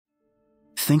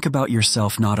"Think about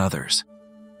yourself, not others,"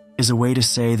 is a way to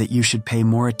say that you should pay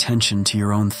more attention to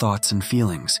your own thoughts and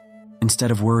feelings, instead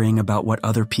of worrying about what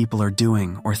other people are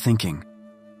doing or thinking.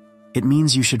 It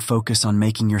means you should focus on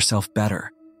making yourself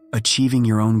better, achieving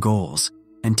your own goals,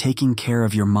 and taking care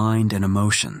of your mind and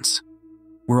emotions.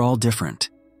 We're all different,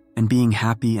 and being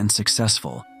happy and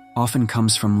successful often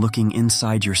comes from looking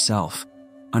inside yourself,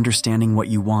 understanding what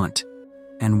you want,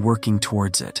 and working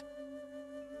towards it.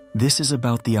 This is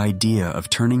about the idea of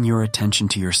turning your attention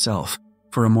to yourself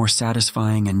for a more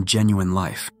satisfying and genuine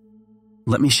life.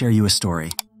 Let me share you a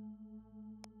story.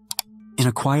 In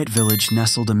a quiet village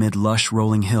nestled amid lush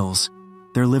rolling hills,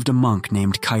 there lived a monk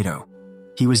named Kaito.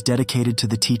 He was dedicated to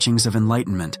the teachings of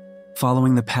enlightenment,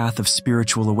 following the path of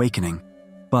spiritual awakening.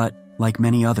 But, like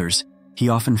many others, he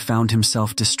often found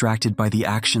himself distracted by the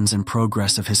actions and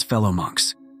progress of his fellow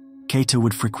monks. Kaito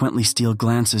would frequently steal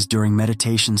glances during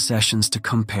meditation sessions to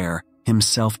compare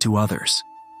himself to others.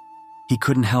 He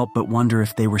couldn't help but wonder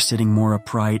if they were sitting more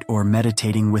upright or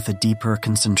meditating with a deeper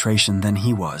concentration than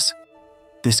he was.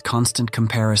 This constant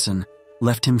comparison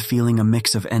left him feeling a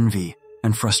mix of envy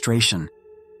and frustration,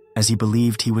 as he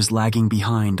believed he was lagging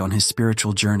behind on his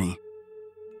spiritual journey.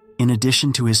 In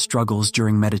addition to his struggles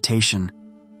during meditation,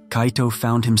 Kaito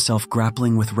found himself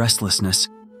grappling with restlessness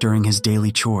during his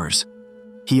daily chores.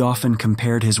 He often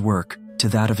compared his work to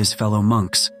that of his fellow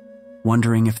monks,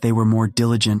 wondering if they were more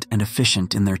diligent and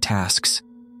efficient in their tasks.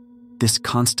 This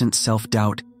constant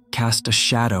self-doubt cast a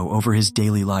shadow over his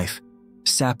daily life,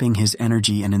 sapping his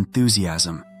energy and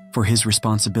enthusiasm for his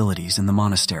responsibilities in the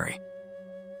monastery.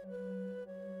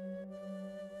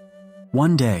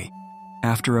 One day,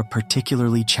 after a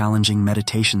particularly challenging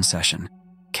meditation session,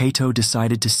 Kaito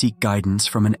decided to seek guidance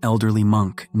from an elderly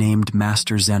monk named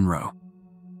Master Zenro.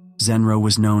 Zenro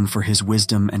was known for his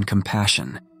wisdom and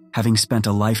compassion, having spent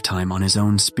a lifetime on his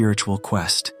own spiritual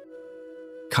quest.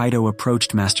 Kaito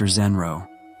approached Master Zenro,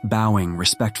 bowing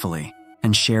respectfully,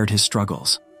 and shared his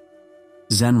struggles.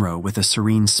 Zenro, with a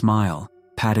serene smile,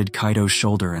 patted Kaito's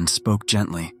shoulder and spoke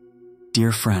gently.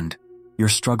 "Dear friend, your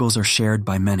struggles are shared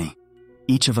by many.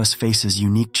 Each of us faces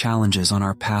unique challenges on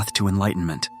our path to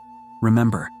enlightenment.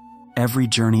 Remember, every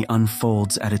journey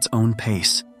unfolds at its own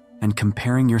pace, and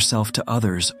comparing yourself to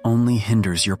others only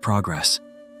hinders your progress."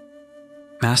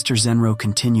 Master Zenro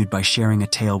continued by sharing a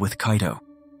tale with Kaito.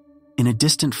 In a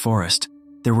distant forest,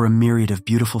 there were a myriad of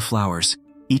beautiful flowers,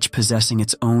 each possessing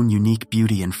its own unique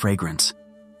beauty and fragrance.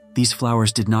 These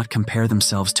flowers did not compare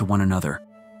themselves to one another,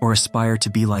 or aspire to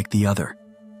be like the other.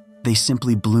 They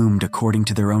simply bloomed according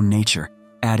to their own nature,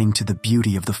 adding to the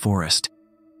beauty of the forest.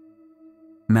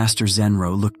 Master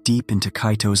Zenro looked deep into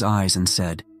Kaito's eyes and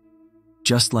said,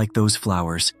 "Just like those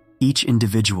flowers, each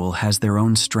individual has their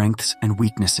own strengths and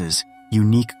weaknesses,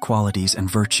 unique qualities and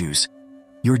virtues.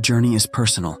 Your journey is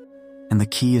personal, and the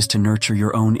key is to nurture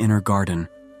your own inner garden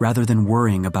rather than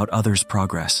worrying about others'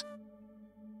 progress."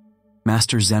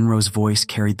 Master Zenro's voice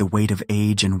carried the weight of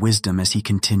age and wisdom as he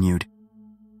continued.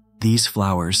 "These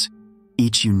flowers,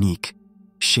 each unique,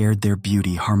 shared their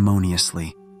beauty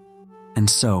harmoniously. And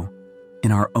so,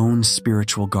 in our own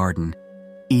spiritual garden,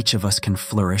 each of us can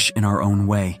flourish in our own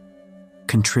way,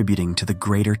 contributing to the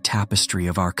greater tapestry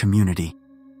of our community."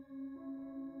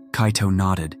 Kaito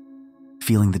nodded,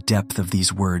 feeling the depth of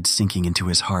these words sinking into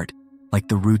his heart, like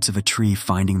the roots of a tree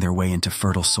finding their way into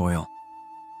fertile soil.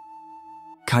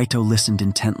 Kaito listened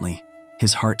intently,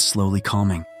 his heart slowly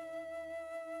calming.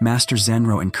 Master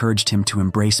Zenro encouraged him to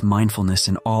embrace mindfulness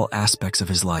in all aspects of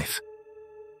his life.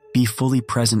 Be fully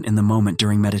present in the moment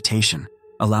during meditation,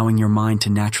 allowing your mind to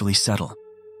naturally settle.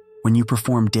 When you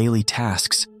perform daily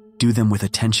tasks, do them with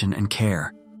attention and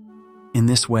care. In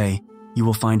this way, you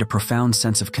will find a profound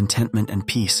sense of contentment and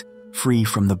peace, free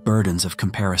from the burdens of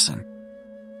comparison.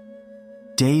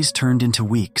 Days turned into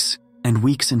weeks, and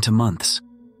weeks into months.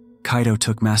 Kaito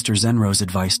took Master Zenro's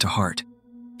advice to heart.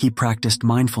 He practiced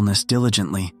mindfulness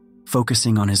diligently,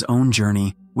 focusing on his own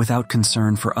journey without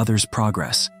concern for others'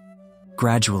 progress.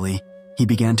 Gradually, he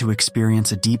began to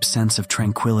experience a deep sense of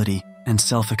tranquility and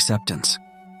self-acceptance.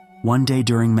 One day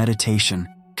during meditation,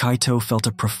 Kaito felt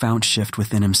a profound shift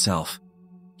within himself.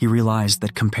 He realized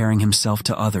that comparing himself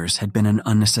to others had been an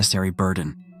unnecessary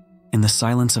burden. In the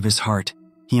silence of his heart,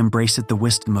 he embraced the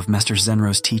wisdom of Master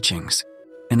Zenro's teachings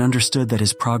and understood that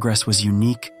his progress was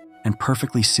unique and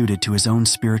perfectly suited to his own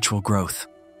spiritual growth.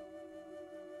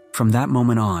 From that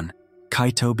moment on,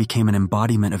 Kaito became an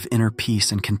embodiment of inner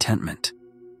peace and contentment.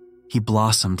 He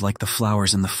blossomed like the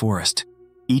flowers in the forest,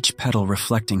 each petal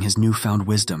reflecting his newfound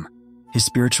wisdom. His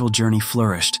spiritual journey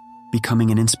flourished,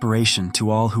 becoming an inspiration to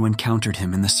all who encountered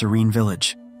him in the serene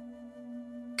village.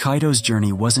 Kaito's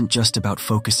journey wasn't just about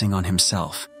focusing on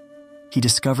himself. he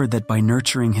discovered that by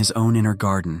nurturing his own inner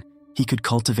garden, he could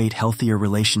cultivate healthier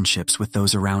relationships with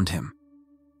those around him.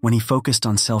 When he focused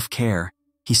on self-care,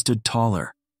 he stood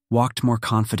taller, walked more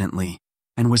confidently,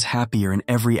 and was happier in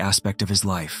every aspect of his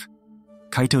life.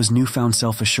 Kaito's newfound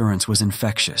self-assurance was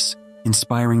infectious,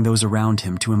 inspiring those around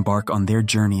him to embark on their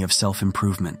journey of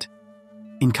self-improvement.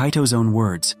 In Kaito's own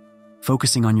words,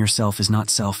 focusing on yourself is not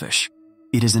selfish.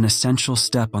 It is an essential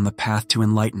step on the path to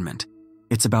enlightenment.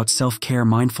 It's about self-care,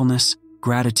 mindfulness,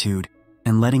 gratitude,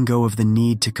 and letting go of the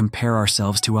need to compare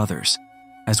ourselves to others.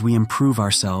 As we improve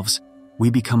ourselves, we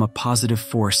become a positive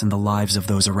force in the lives of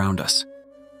those around us.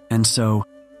 And so,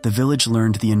 the village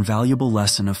learned the invaluable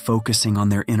lesson of focusing on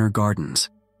their inner gardens,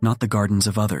 not the gardens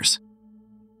of others.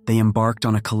 They embarked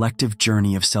on a collective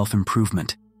journey of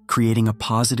self-improvement, creating a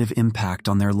positive impact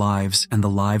on their lives and the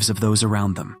lives of those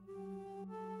around them.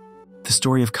 The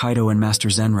story of Kaito and Master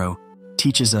Zenro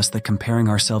teaches us that comparing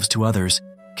ourselves to others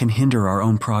can hinder our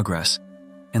own progress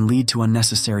and lead to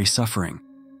unnecessary suffering.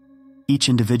 Each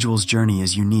individual's journey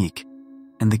is unique,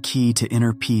 and the key to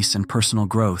inner peace and personal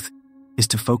growth is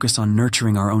to focus on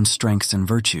nurturing our own strengths and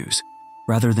virtues,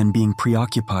 rather than being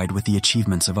preoccupied with the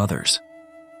achievements of others.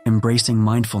 Embracing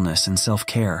mindfulness and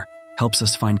self-care helps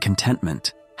us find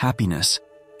contentment, happiness,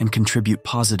 and contribute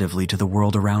positively to the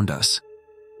world around us.